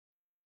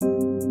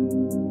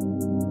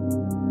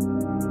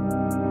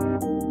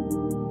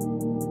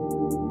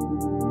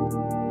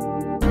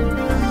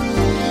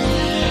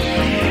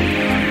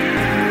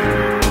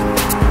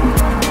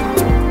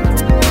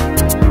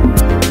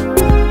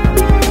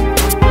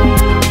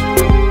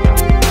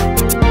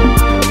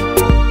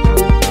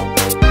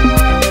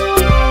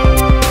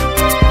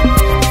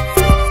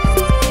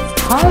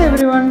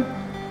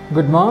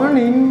Good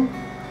morning.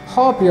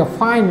 Hope you're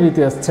fine with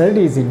your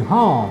studies in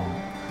home.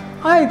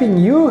 I think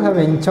you have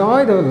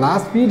enjoyed our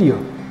last video,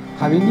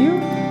 haven't you?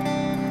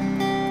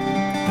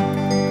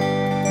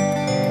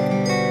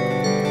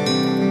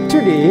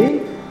 Today,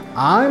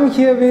 I'm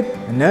here with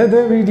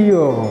another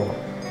video.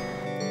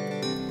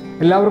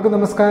 എല്ലാവർക്കും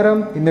നമസ്കാരം.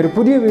 ഇന്നൊരു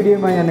പുതിയ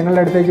വീഡിയോയുമായി ഞാൻ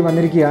നിങ്ങളുടെ അടുത്തേക്ക്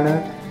വന്നിരിക്കുകയാണ്.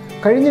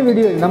 കഴിഞ്ഞ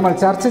വീഡിയോയിൽ നമ്മൾ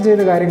ചർച്ച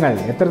ചെയ്ത കാര്യങ്ങൾ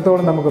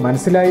എത്രത്തോളം നമുക്ക്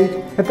മനസ്സിലായി,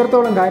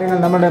 എത്രത്തോളം കാര്യങ്ങൾ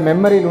നമ്മുടെ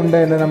മെമ്മറിയിലുണ്ട്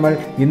എന്ന് നമ്മൾ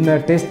ഇന്ന്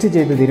ടെസ്റ്റ്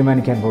ചെയ്ത്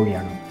തീരുമാനിക്കാൻ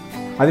പോവുകയാണ്.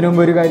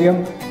 അതിനുമുമ്പ് ഒരു കാര്യം,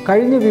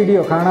 കഴിഞ്ഞ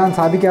വീഡിയോ കാണാൻ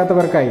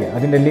സാധിക്കാത്തവർക്കായി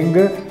അതിൻ്റെ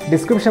ലിങ്ക്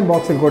ഡിസ്ക്രിപ്ഷൻ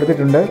ബോക്സിൽ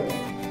കൊടുത്തിട്ടുണ്ട്.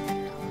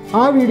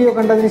 ആ വീഡിയോ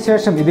കണ്ടതിന്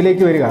ശേഷം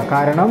ഇതിലേക്ക് വരിക,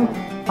 കാരണം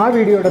ആ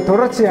വീഡിയോയുടെ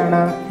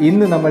തുടർച്ചയാണ്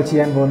ഇന്ന് നമ്മൾ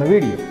ചെയ്യാൻ പോകുന്ന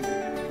video.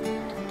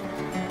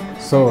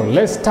 So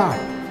let's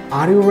start.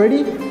 Are you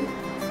ready?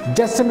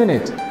 Just a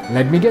minute.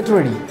 Let me get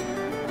ready.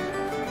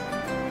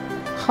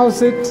 How's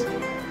it?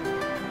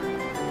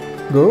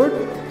 Good?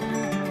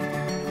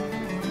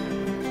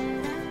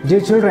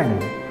 Dear children,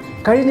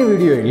 കഴിഞ്ഞ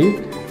വീഡിയോയിൽ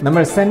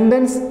നമ്മൾ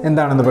സെൻറ്റൻസ്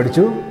എന്താണെന്ന്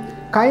പഠിച്ചു,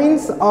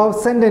 കൈൻഡ്സ് ഓഫ്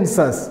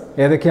സെൻറ്റൻസസ്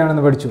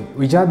ഏതൊക്കെയാണെന്ന് പഠിച്ചു.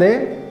 Which are they?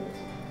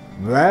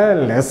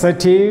 Well,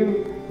 assertive,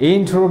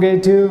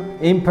 interrogative,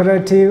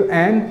 imperative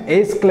and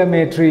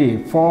exclamatory.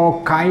 4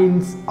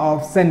 kinds of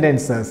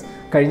sentences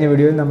കഴിഞ്ഞ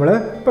വീഡിയോയിൽ നമ്മൾ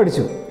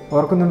പഠിച്ചു.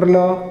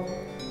 ഓർക്കുന്നുണ്ടല്ലോ?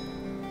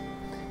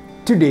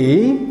 Today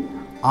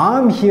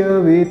I'm here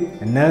with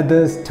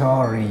another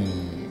story.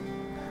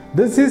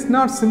 This is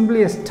not simply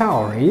a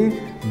story,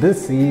 this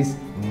is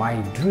my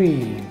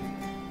dream.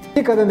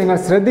 ഈ കഥ നിങ്ങൾ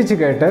ശ്രദ്ധിച്ചു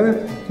കേട്ട്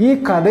ഈ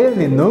കഥയിൽ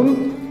നിന്നും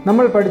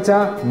നമ്മൾ പഠിച്ച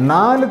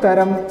 4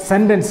 തരം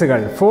സെൻറ്റൻസുകൾ,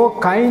 4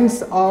 kinds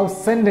of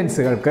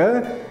സെൻറ്റൻസുകൾക്ക്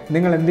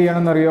നിങ്ങൾ എന്ത്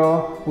ചെയ്യണമെന്നറിയോ?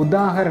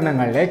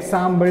 ഉദാഹരണങ്ങൾ,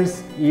 എക്സാമ്പിൾസ്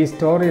ഈ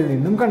സ്റ്റോറിയിൽ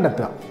നിന്നും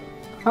കണ്ടെത്തുക.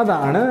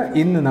 അതാണ്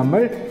ഇന്ന്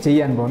നമ്മൾ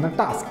ചെയ്യാൻ പോകുന്ന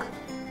task.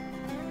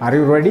 Are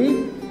you ready?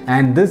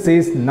 And this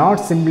is not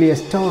simply a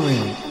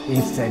story,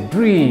 it's a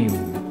dream.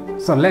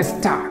 So let's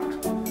start.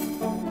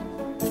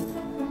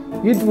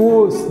 It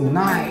was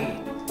night.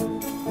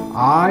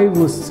 I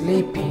was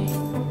sleeping.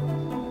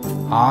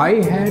 I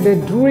had a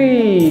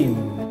dream.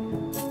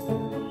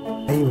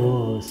 I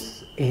was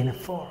in a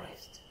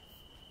forest.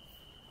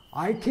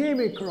 I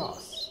came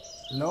across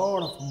a lot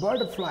of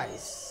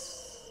butterflies.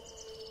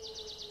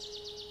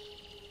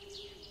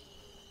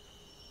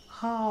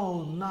 How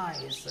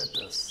nice it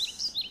is.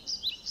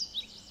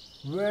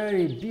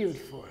 Very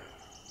beautiful.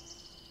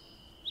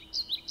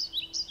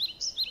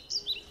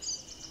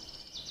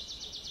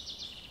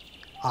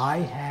 I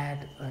had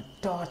a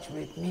torch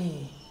with me.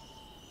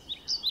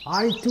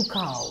 I took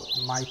out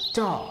my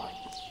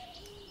torch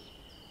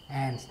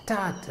and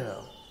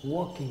started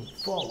walking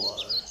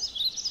forward.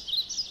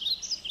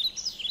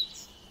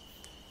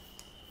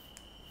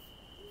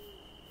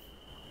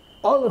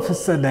 All of a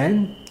sudden,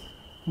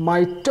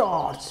 my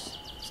torch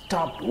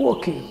stopped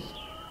working.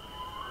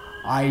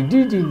 I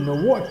didn't know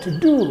what to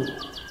do.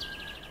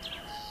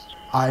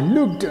 I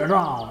looked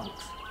around.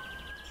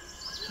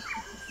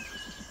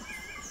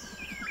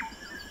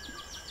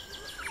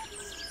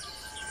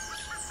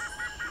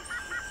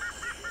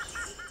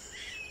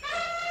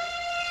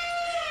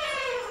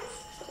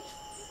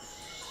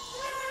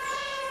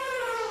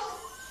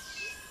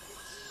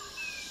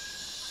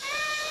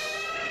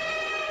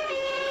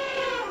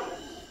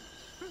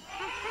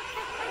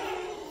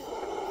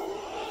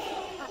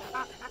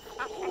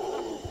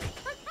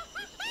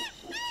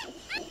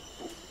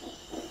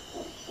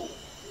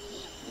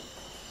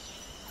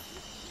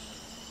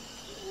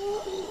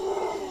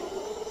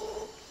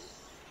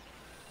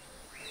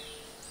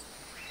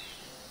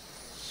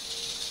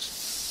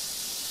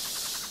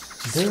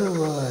 There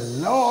were a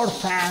lot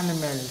of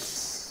animals.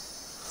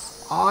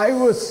 I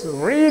was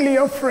really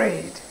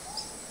afraid.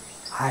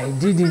 I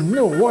didn't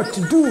know what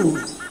to do.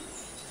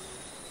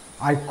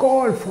 I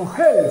called for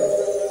help,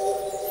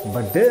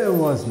 but there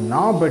was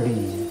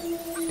nobody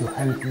to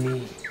help me.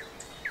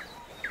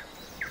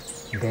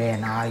 Then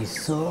I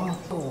saw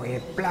a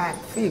black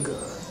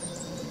figure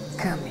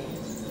coming.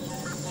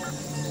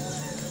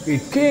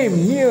 It came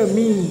near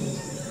me.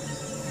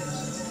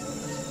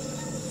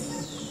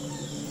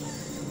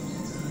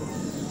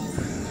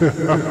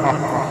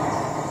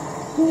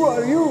 Who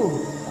are you?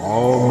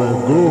 I'm a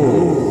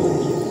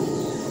ghost.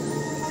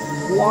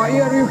 Why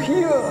are you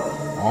here?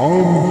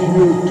 I'm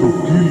here to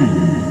kill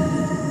you.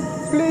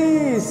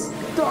 Please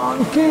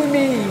don't kill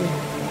me.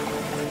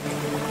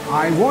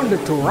 I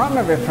wanted to run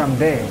away from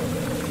there,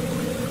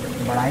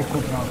 but I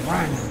could not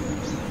run.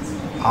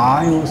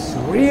 I was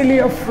really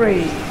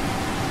afraid.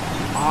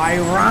 I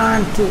ran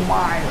to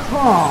my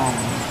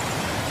home.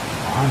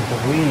 On the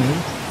way,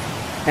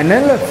 an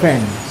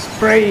elephant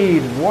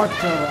sprayed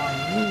water on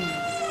me.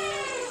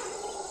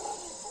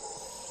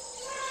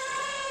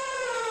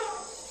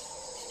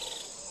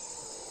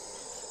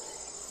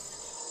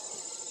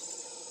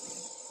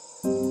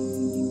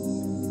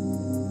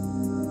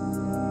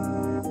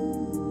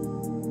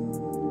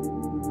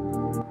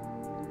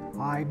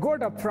 I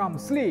got up from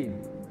sleep.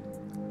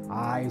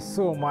 I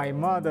saw my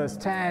mother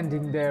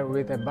standing there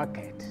with a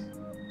bucket.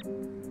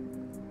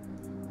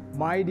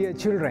 My dear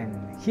children,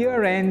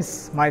 here ends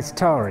my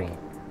story.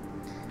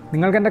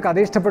 നിങ്ങൾക്ക് എൻ്റെ കഥ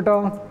ഇഷ്ടപ്പെട്ടോ?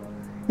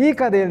 ഈ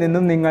കഥയിൽ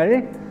നിന്നും നിങ്ങൾ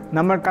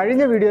നമ്മൾ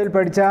കഴിഞ്ഞ വീഡിയോയിൽ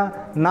പഠിച്ച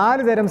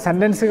 4 തരം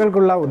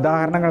സെൻറ്റൻസുകൾക്കുള്ള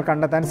ഉദാഹരണങ്ങൾ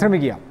കണ്ടെത്താൻ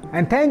ശ്രമിക്കുക.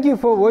 And thank you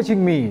for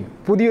watching me.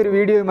 പുതിയൊരു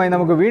വീഡിയോയുമായി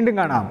നമുക്ക് വീണ്ടും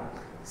കാണാം.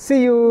 See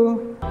you.